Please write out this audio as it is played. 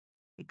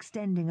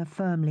extending a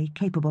firmly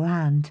capable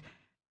hand.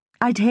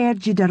 "I'd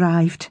heard you'd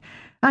arrived.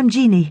 I'm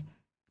Jeanie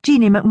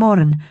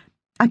McMorran.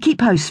 I keep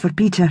house for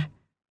Peter."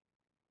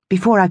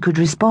 Before I could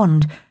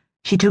respond,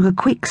 she took a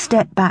quick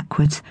step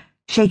backwards,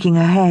 shaking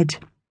her head.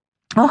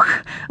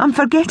 "Och, I'm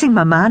forgetting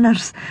my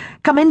manners.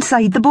 Come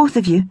inside, the both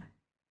of you."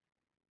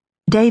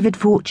 David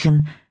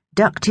Fortune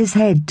ducked his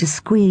head to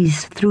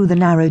squeeze through the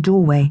narrow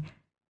doorway.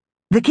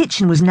 The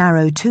kitchen was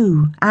narrow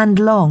too, and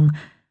long,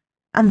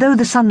 and though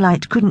the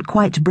sunlight couldn't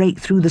quite break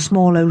through the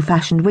small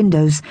old-fashioned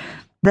windows,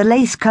 the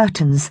lace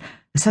curtains,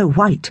 so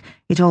white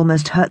it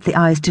almost hurt the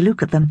eyes to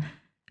look at them,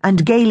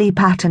 and gaily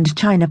patterned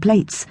china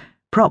plates,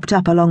 propped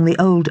up along the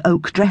old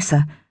oak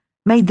dresser,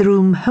 made the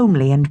room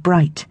homely and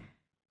bright.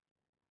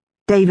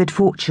 David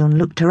Fortune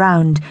looked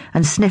around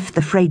and sniffed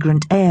the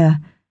fragrant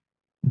air.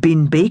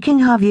 "Been baking,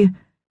 have you?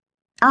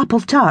 Apple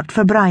tart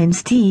for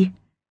Brian's tea."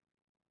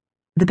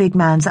 The big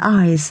man's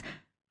eyes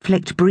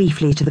flicked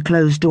briefly to the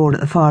closed door at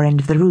the far end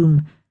of the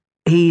room.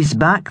 "He's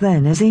back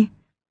then, is he?"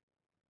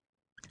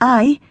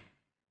 "Aye.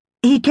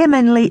 He came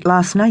in late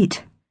last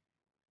night.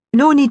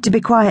 No need to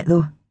be quiet,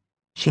 though,"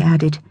 she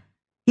added.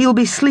 "He'll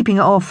be sleeping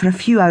it off for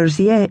a few hours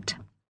yet."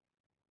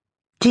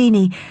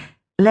 Jeanie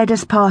led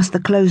us past the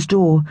closed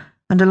door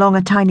and along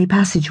a tiny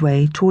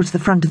passageway towards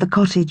the front of the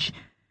cottage.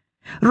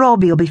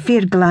 "Robbie'll be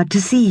fair glad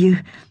to see you.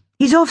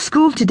 He's off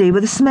school today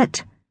with a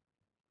smit."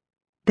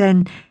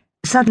 Then,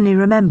 suddenly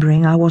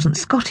remembering I wasn't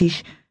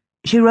Scottish,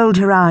 she rolled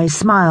her eyes,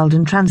 smiled,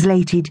 and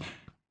translated,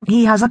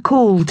 "He has a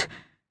cold.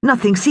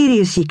 Nothing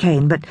serious, ye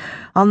ken, but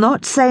I'll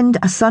not send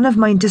a son of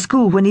mine to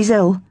school when he's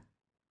ill."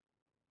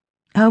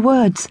 Her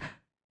words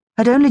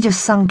had only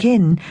just sunk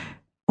in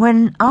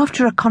when,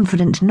 after a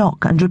confident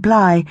knock and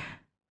reply,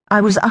 I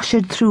was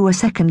ushered through a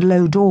second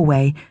low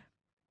doorway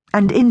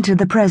and into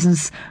the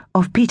presence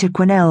of Peter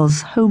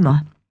Quinnell's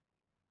Homer.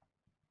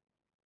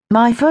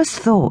 My first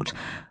thought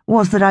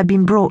was that I'd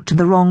been brought to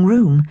the wrong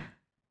room.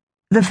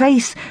 The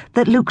face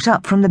that looked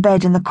up from the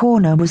bed in the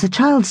corner was a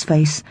child's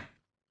face,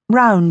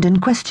 round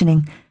and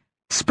questioning,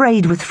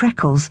 sprayed with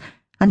freckles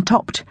and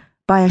topped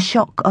by a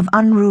shock of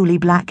unruly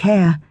black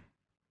hair.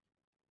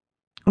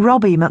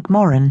 Robbie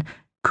McMorran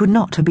could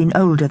not have been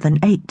older than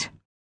 8.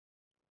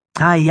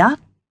 "Hiya,"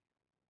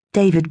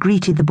 David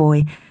greeted the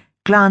boy,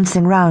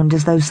 glancing round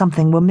as though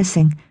something were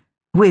missing.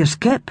 "Where's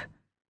Kip?"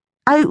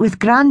 "Out with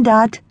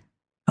Grandad."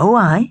 "Oh,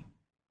 aye."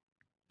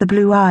 The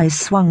blue eyes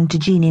swung to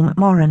Jeanie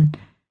McMorran.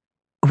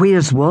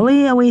 "Where's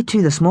Wally away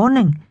to this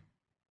morning?"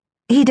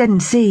 "He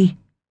didn't say."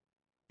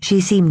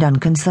 She seemed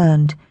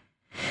unconcerned.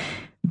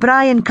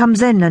 "Brian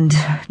comes in and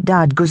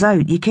Dad goes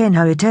out, you ken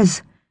how it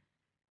is.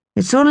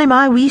 It's only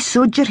my wee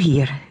sodger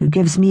here who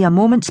gives me a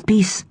moment's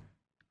peace."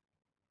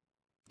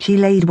 She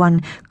laid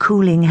one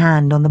cooling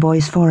hand on the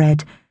boy's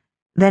forehead,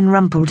 then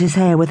rumpled his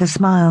hair with a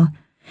smile.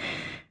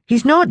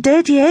 "He's not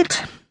dead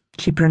yet,"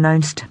 she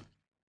pronounced.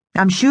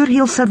 "I'm sure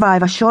he'll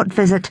survive a short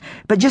visit,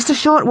 but just a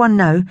short one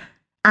now,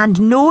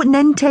 and no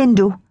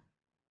Nintendo."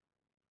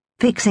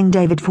 Fixing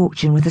David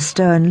Fortune with a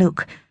stern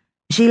look,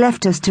 she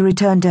left us to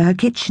return to her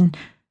kitchen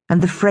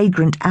and the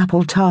fragrant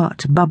apple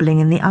tart bubbling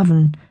in the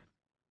oven.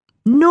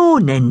 "No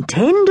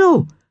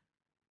Nintendo?"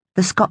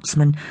 The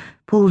Scotsman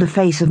pulled a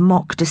face of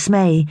mock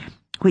dismay,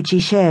 which he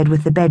shared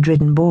with the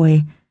bedridden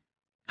boy.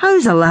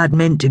 "How's a lad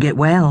meant to get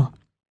well?"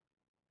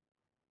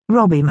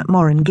 Robbie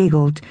McMorran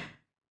giggled.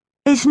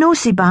 "It's no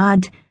so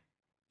bad.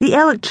 The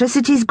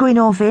electricity's going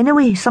off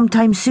anyway,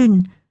 sometime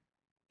soon."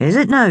 "Is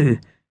it now?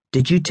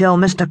 Did you tell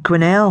Mr.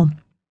 Quinnell?"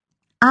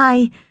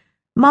 "Aye.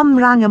 Mum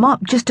rang him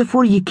up just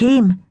afore you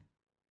came."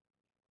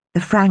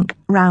 The frank,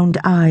 round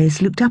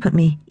eyes looked up at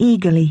me,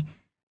 eagerly.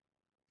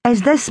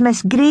 "Is this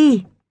Miss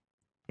Gray?"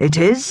 "It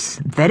is,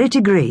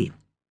 Verity Gray."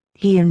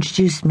 He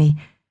introduced me.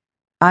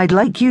 "I'd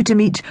like you to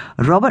meet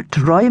Robert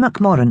Roy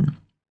McMorran."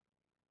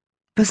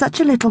 For such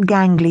a little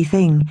gangly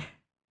thing,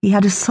 he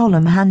had a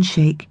solemn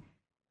handshake.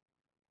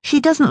 "She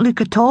doesn't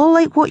look at all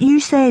like what you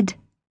said,"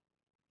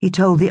 he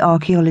told the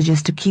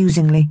archaeologist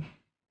accusingly.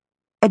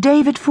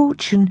 David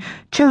Fortune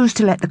chose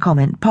to let the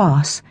comment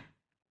pass.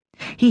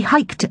 He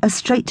hiked a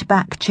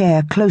straight-back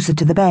chair closer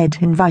to the bed,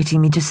 inviting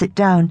me to sit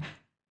down,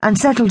 and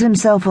settled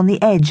himself on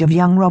the edge of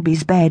young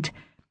Robbie's bed.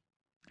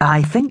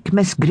 "I think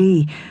Miss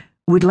Gray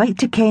would like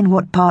to ken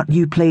what part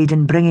you played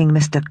in bringing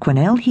Mr.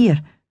 Quinnell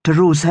here, to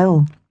Rose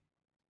Hill."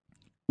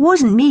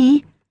 "Wasn't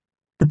me,"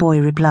 the boy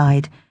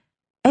replied.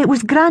 "It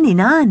was Granny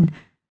Nan.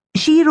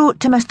 She wrote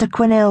to Mr.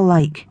 Quinnell,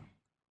 like."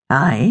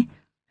 "Aye?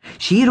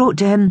 She wrote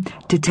to him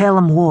to tell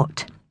him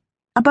what?"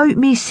 "About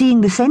me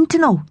seeing the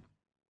Sentinel."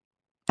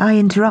 I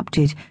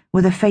interrupted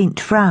with a faint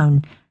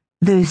frown.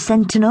 "The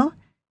Sentinel?"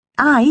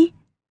 "Aye."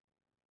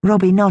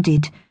 Robbie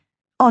nodded.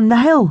 "On the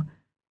hill.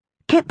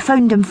 Kip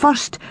found him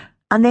first,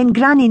 and then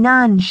Granny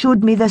Nan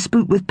showed me this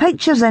book with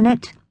pictures in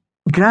it."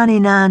 "Granny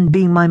Nan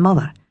being my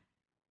mother,"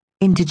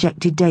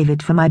 interjected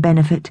David for my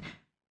benefit.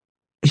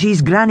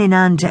 "She's Granny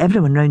Nan to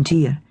everyone round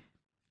here."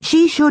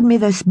 "She showed me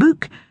this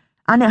book,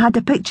 and it had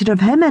a picture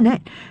of him in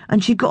it,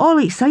 and she got all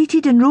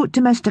excited and wrote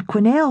to Mr.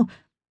 Quinnell.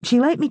 She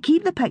let me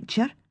keep the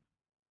picture."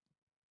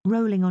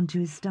 Rolling onto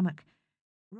his stomach,